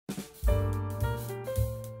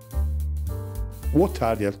What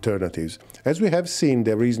are the alternatives? As we have seen,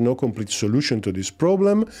 there is no complete solution to this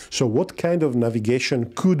problem, so what kind of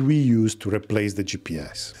navigation could we use to replace the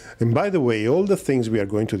GPS? And by the way, all the things we are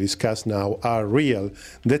going to discuss now are real,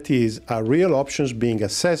 that is, are real options being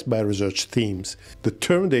assessed by research teams. The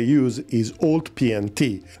term they use is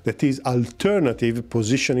alt-PNT, that is, alternative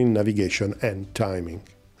positioning, navigation and timing.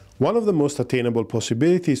 One of the most attainable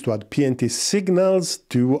possibilities is to add PNT signals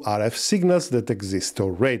to RF signals that exist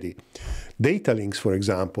already. Data links, for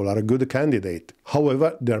example, are a good candidate.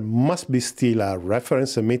 However, there must be still a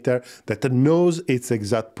reference emitter that knows its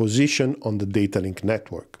exact position on the data link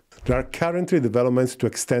network. There are currently developments to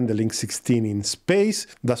extend the Link 16 in space,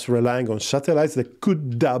 thus relying on satellites that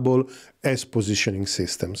could double as positioning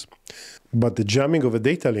systems. But the jamming of a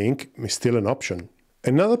data link is still an option.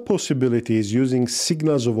 Another possibility is using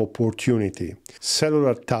signals of opportunity,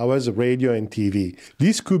 cellular towers, radio and TV.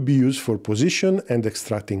 These could be used for position and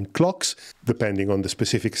extracting clocks, depending on the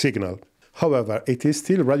specific signal. However, it is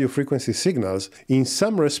still radio frequency signals, in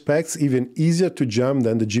some respects even easier to jam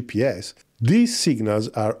than the GPS. These signals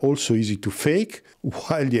are also easy to fake,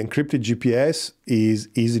 while the encrypted GPS is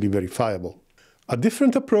easily verifiable. A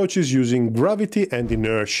different approach is using gravity and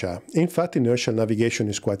inertia. In fact, inertial navigation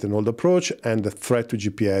is quite an old approach, and the threat to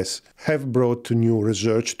GPS have brought to new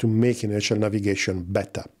research to make inertial navigation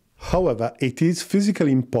better. However, it is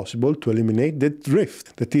physically impossible to eliminate the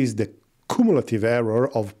drift, that is, the cumulative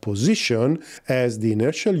error of position as the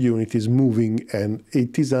inertial unit is moving, and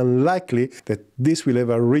it is unlikely that this will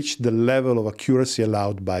ever reach the level of accuracy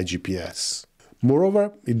allowed by GPS.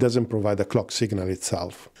 Moreover, it doesn't provide a clock signal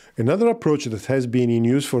itself. Another approach that has been in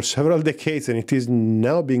use for several decades and it is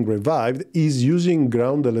now being revived is using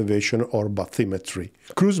ground elevation or bathymetry.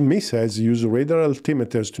 Cruise missiles use radar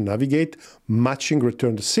altimeters to navigate, matching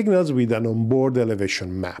returned signals with an onboard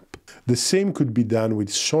elevation map. The same could be done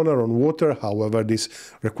with sonar on water, however, this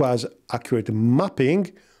requires accurate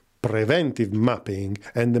mapping, preventive mapping,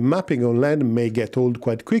 and the mapping on land may get old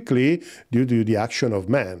quite quickly due to the action of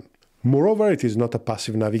man. Moreover, it is not a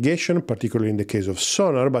passive navigation, particularly in the case of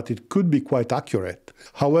sonar, but it could be quite accurate.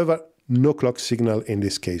 However, no clock signal in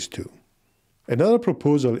this case too. Another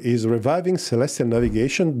proposal is reviving celestial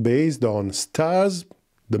navigation based on stars,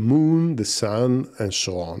 the moon, the sun, and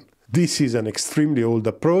so on. This is an extremely old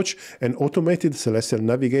approach, and automated celestial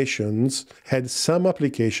navigations had some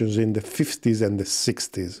applications in the 50s and the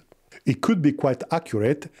 60s. It could be quite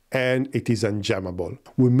accurate, and it is unjammable.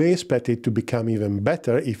 We may expect it to become even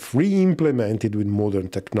better if re-implemented with modern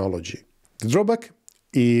technology. The drawback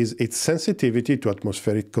is its sensitivity to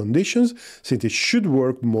atmospheric conditions, since it should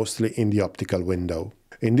work mostly in the optical window.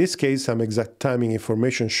 In this case, some exact timing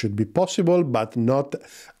information should be possible, but not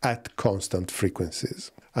at constant frequencies.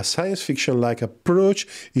 A science fiction-like approach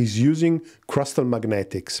is using crustal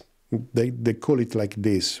magnetics. They call it like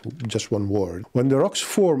this, just one word. When the rocks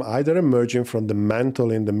form either emerging from the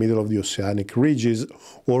mantle in the middle of the oceanic ridges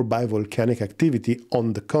or by volcanic activity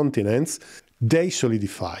on the continents, they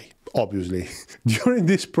solidify, obviously. During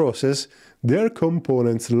this process, their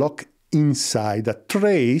components lock inside a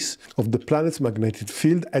trace of the planet's magnetic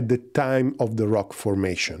field at the time of the rock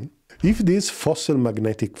formation. If these fossil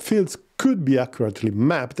magnetic fields could be accurately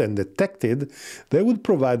mapped and detected, they would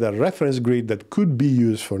provide a reference grid that could be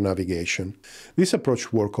used for navigation. This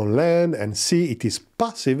approach works on land and sea, it is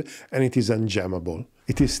passive and it is unjammable.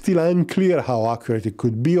 It is still unclear how accurate it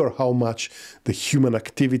could be or how much the human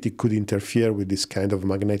activity could interfere with this kind of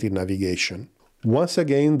magnetic navigation. Once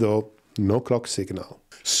again, though, no clock signal.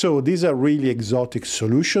 So these are really exotic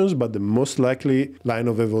solutions, but the most likely line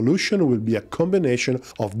of evolution will be a combination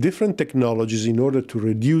of different technologies in order to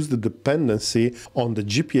reduce the dependency on the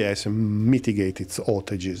GPS and mitigate its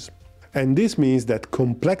outages. And this means that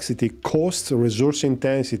complexity, costs, resource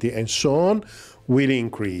intensity, and so on will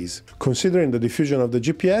increase. Considering the diffusion of the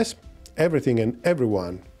GPS, everything and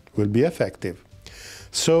everyone will be effective.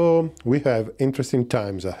 So we have interesting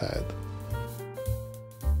times ahead.